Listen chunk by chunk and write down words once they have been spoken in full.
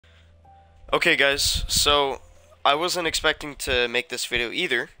Okay guys, so I wasn't expecting to make this video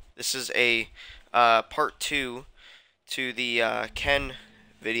either. This is a part 2 to the Ken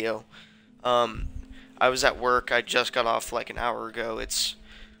video. Um, I was at work, I just got off like an hour ago. It's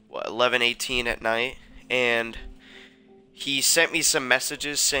what, 11:18 at night, and he sent me some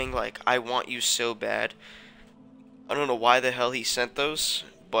messages saying like, I want you so bad. I don't know why the hell he sent those,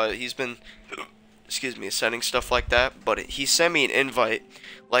 but he's been, excuse me, sending stuff like that. But he sent me an invite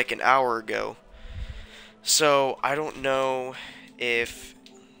like an hour ago. So I don't know if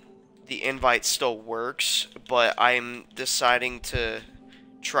the invite still works, but I'm deciding to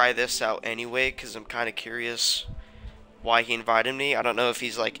try this out anyway because I'm kind of curious why he invited me. I don't know if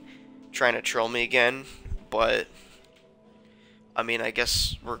he's like trying to troll me again, but I mean, I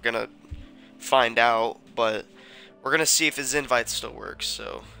guess we're gonna find out, but we're gonna see if his invite still works.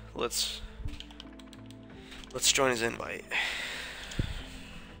 So let's join his invite.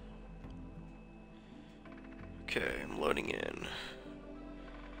 Okay, I'm loading in.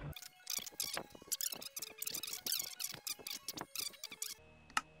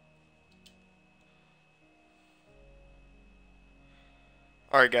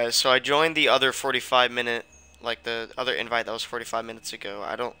 Alright guys, so I joined the other 45-minute, like the other invite that was 45 minutes ago.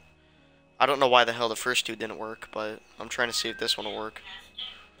 I don't know why the hell the first two didn't work, but I'm trying to see if this one will work.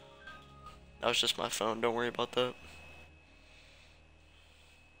 That was just my phone, don't worry about that.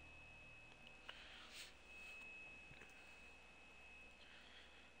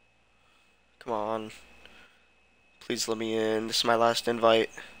 Come on. Please let me in. This is my last invite.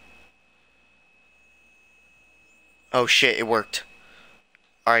 Oh shit, it worked.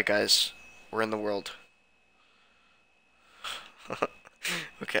 Alright guys, we're in the world.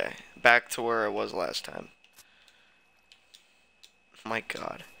 Okay, back to where I was last time. My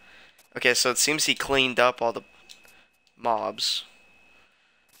god. Okay, so it seems he cleaned up all the mobs.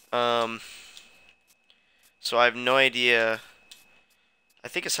 So I have no idea. I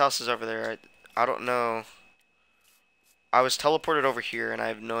think his house is over there. I don't know. I was teleported over here and I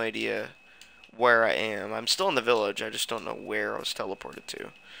have no idea where I am. I'm still in the village. I just don't know where I was teleported to.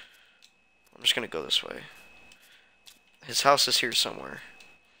 I'm just gonna go this way. His house is here somewhere.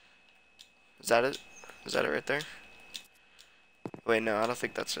 Is that it? Is that it right there? Wait, no, I don't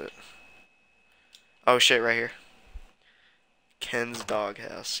think that's it. Oh shit, right here. Ken's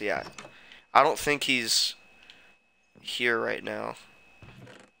doghouse. Yeah. I don't think he's here right now.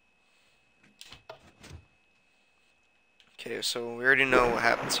 Okay, so we already know what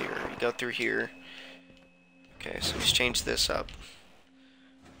happens here. You go through here. Okay, so he's changed this up.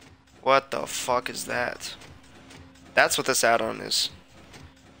 What the fuck is that? That's what this add-on is.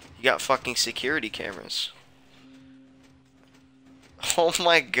 You got fucking security cameras. Oh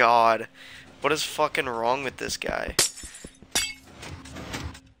my god. What is fucking wrong with this guy?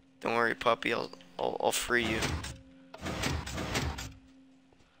 Don't worry, puppy. I'll free you.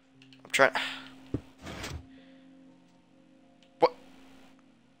 I'm trying. What?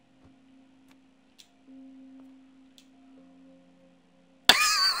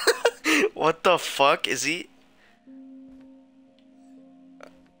 What the fuck is he?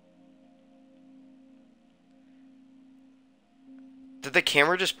 Did the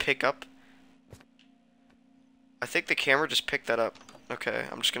camera just pick up? I think the camera just picked that up. Okay,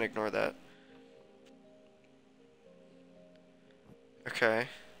 I'm just gonna ignore that. Okay.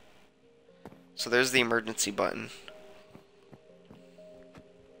 So there's the emergency button.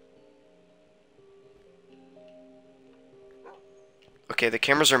 Okay, the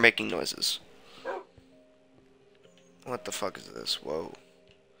cameras are making noises. What the fuck is this? Whoa.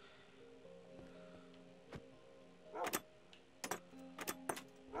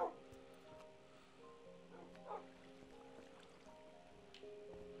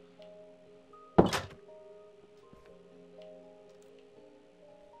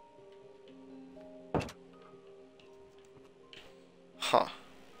 Huh.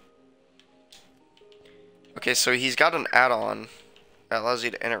 Okay, so he's got an add-on that allows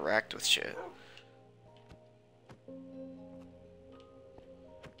you to interact with shit.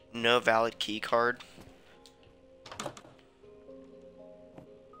 No valid key card.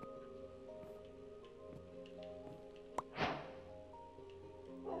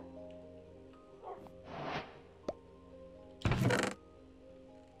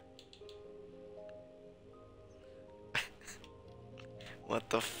 What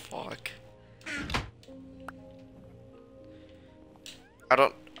the fuck?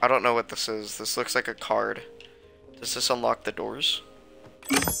 I don't know what this is. This looks like a card. Does this unlock the doors?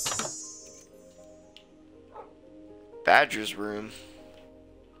 Badger's room.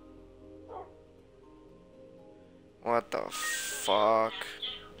 What the fuck?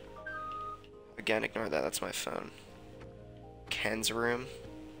 Again, ignore that. That's my phone. Ken's room.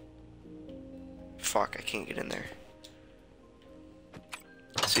 Fuck, I can't get in there.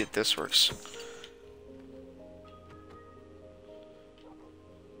 Let's see if this works.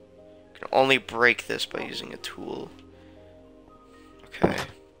 Can only break this by using a tool. Okay.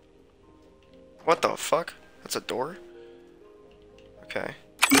 What the fuck? That's a door? Okay.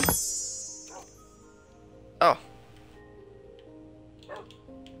 Oh.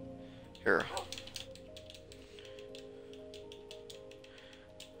 Here.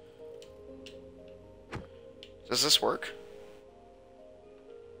 Does this work?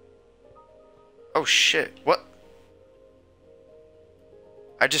 Oh shit, what?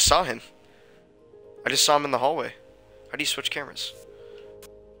 I just saw him. I just saw him in the hallway. How do you switch cameras?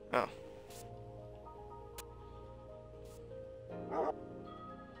 Oh.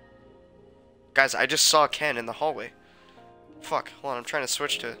 Guys, I just saw Ken in the hallway. Fuck, hold on, I'm trying to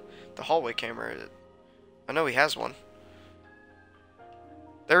switch to the hallway camera. I know he has one.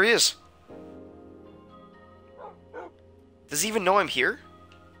 There he is. Does he even know I'm here?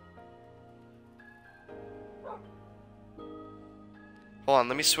 Hold on,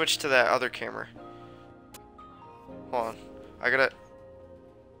 let me switch to that other camera. Hold on. I gotta...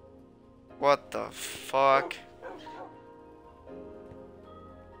 What the fuck?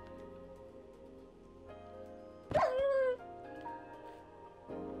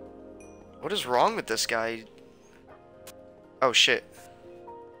 What is wrong with this guy? Oh shit.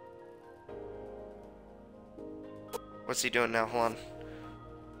 What's he doing now? Hold on.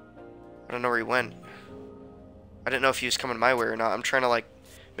 I don't know where he went. I didn't know if he was coming my way or not. I'm trying to like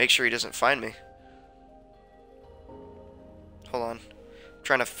make sure he doesn't find me. Hold on. I'm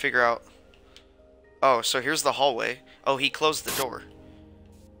trying to figure out. Oh, so here's the hallway. Oh, he closed the door.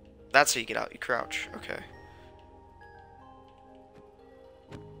 That's how you get out. You crouch. Okay.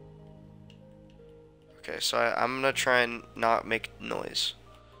 Okay, so I'm gonna try and not make noise,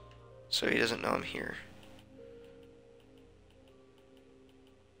 so he doesn't know I'm here.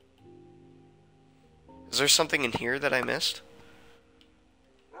 Is there something in here that I missed?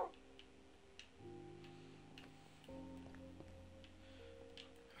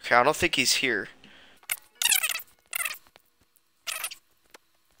 Okay, I don't think he's here.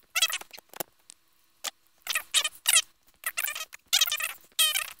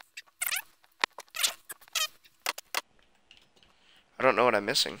 I don't know what I'm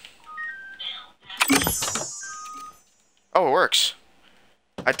missing. Oh, it works.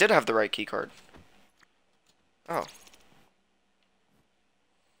 I did have the right key card. Oh.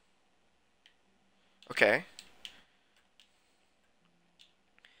 Okay.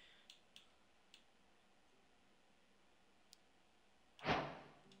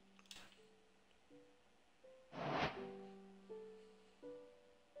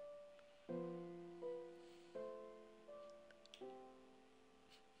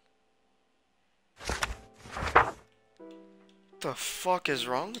 What the fuck is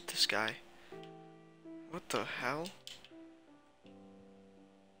wrong with this guy? What the hell?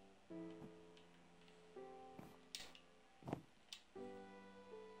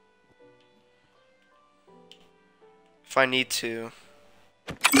 If I need to...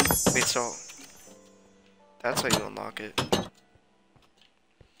 Wait, so... That's how you unlock it.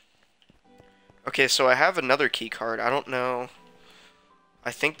 Okay, so I have another key card. I don't know...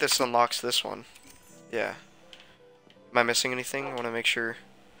 I think this unlocks this one. Yeah. Am I missing anything? I want to make sure...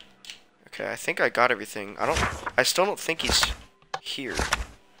 Okay, I think I got everything. I still don't think he's here.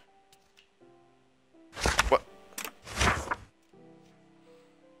 What?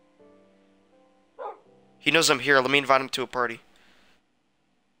 He knows I'm here. Let me invite him to a party.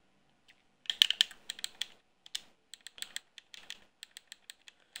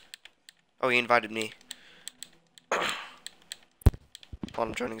 Oh, he invited me. Hold on,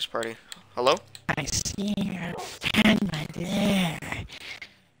 I'm joining his party. Hello? I see your family there.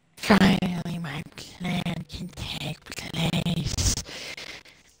 Finally, my plan can take place.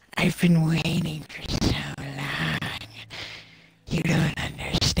 I've been waiting for so long. You don't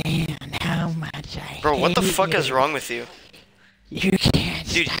understand how much I Bro, what the hate fuck you. is wrong with you? You can't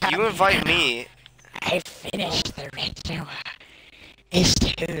Dude, stop you invite now. me. I finished the ritual. It's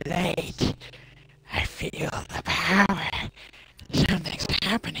too late. I feel the power. Something's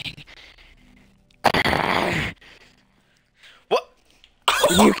happening. What?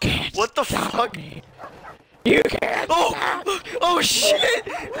 You can't What the stop fuck? me. You can't stop. Oh! Oh shit!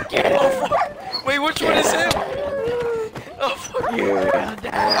 Get Oh, up. fuck. Wait, which one is him? Oh fuck! You will die.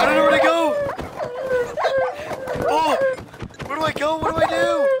 I don't know where to go! Oh! Where do I go? What do I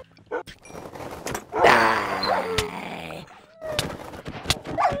do? Die.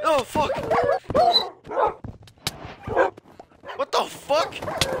 Oh Oh, fuck! What the fuck?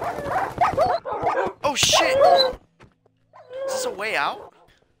 Oh, shit! Is this a way out?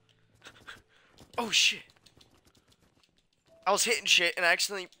 Oh, shit. I was hitting shit and I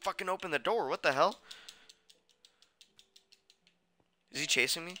accidentally fucking opened the door. What the hell? Is he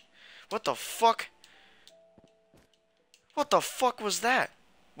chasing me? What the fuck? What the fuck was that?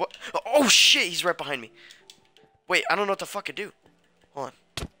 What? Oh, shit! He's right behind me. Wait, I don't know what the fuck to do. Hold on.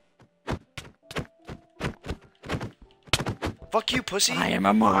 Fuck you, pussy. I am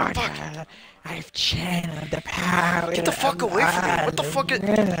immortal. Fuck. I've channeled the power. Get the fuck away from me. What the fuck?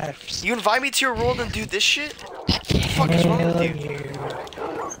 You invite me to your world and do this shit? What the fuck is wrong with you?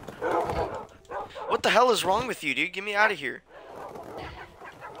 What the hell is wrong with you, dude? Get me out of here.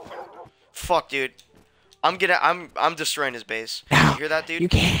 Fuck, dude. I'm destroying his base. No, you hear that, dude? You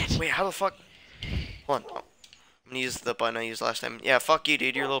can't. Wait, how the fuck? Hold on. Oh, I'm gonna use the button I used last time. Yeah, fuck you,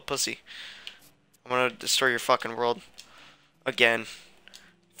 dude. You're a little pussy. I'm gonna destroy your fucking world. Again.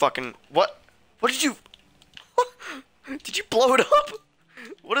 Fucking. What? What did you. Did you blow it up?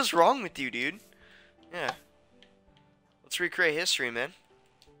 What is wrong with you, dude? Yeah. Let's recreate history, man.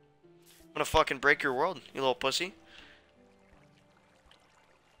 I'm gonna fucking break your world, you little pussy.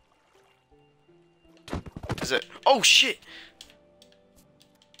 Is it? Oh, shit!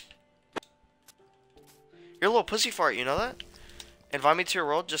 You're a little pussy fart, you know that? Invite me to your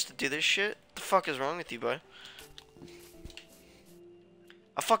world just to do this shit? What the fuck is wrong with you, bud?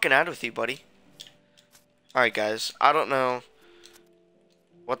 I'm fucking out with you, buddy. Alright, guys. I don't know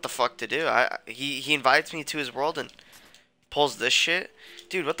what the fuck to do. He invites me to his world and pulls this shit.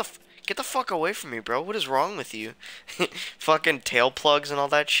 Dude, what the get the fuck away from me, bro. What is wrong with you? Fucking tail plugs and all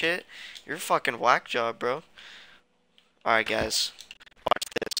that shit. You're a fucking whack job, bro. Alright, guys. Watch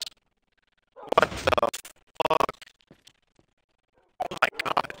this. What the fuck? Oh my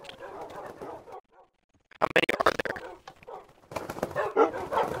god. How many are there?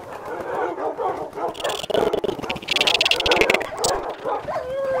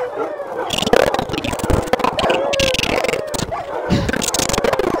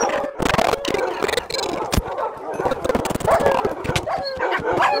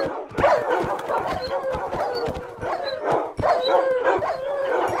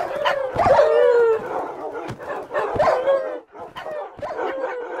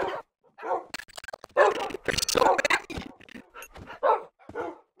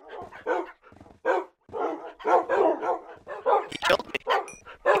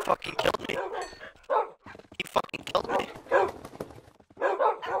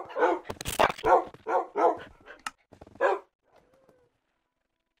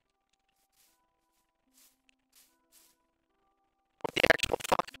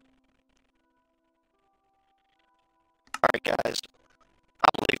 Alright, guys.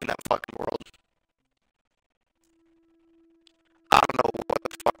 I'm leaving that fucking world. I don't know what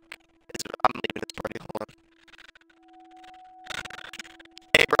the fuck is. I'm leaving this party. Hold on.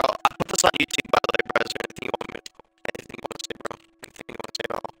 Hey, bro. I put this on YouTube, by the way, bro. Is there anything you want me to, anything you want to say, bro? Anything you want to say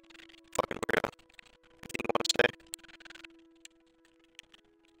about fucking weirdo? Anything you want to say?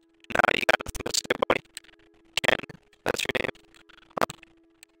 Nah, you got nothing to say, buddy. Ken, that's your name. Huh?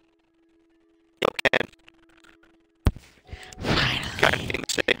 Yo, Ken. Got anything to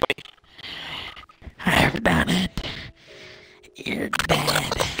say, buddy? I've done it. You're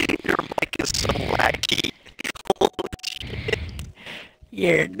dead. Your mic is so wacky. Holy shit.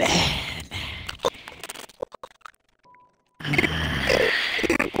 You're dead.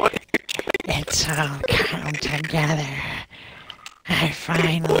 What? It's all come together. I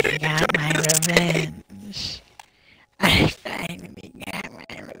finally got my revenge. I finally got my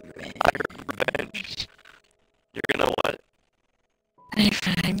revenge. You're gonna what? I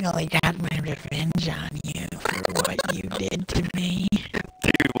finally got my revenge on you for what you did to me.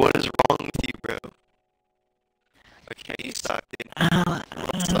 Dude, what is wrong with you, bro? Okay, you suck, dude.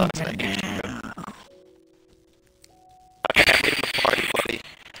 What sucks? I hate you, bro. Okay, I'm leaving the party, buddy.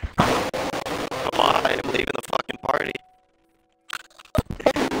 Come on, I'm leaving the fucking party.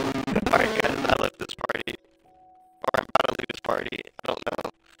 Alright, guys, I left this party. Or I'm about to leave this party. I don't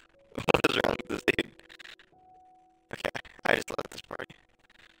know. What is wrong with this dude? Okay, I just left this party.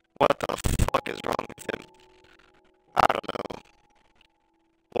 What the fuck is wrong with him? I don't know.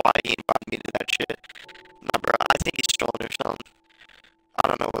 Why he invited me to that shit? Nah, bro, I think he's trolling or something. I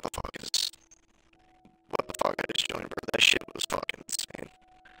don't know what the fuck is. What the fuck I just joined, bro? That shit was fucking insane.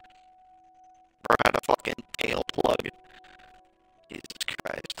 Bro had a fucking tail plug. Jesus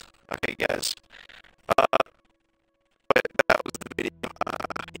Christ. Okay, guys.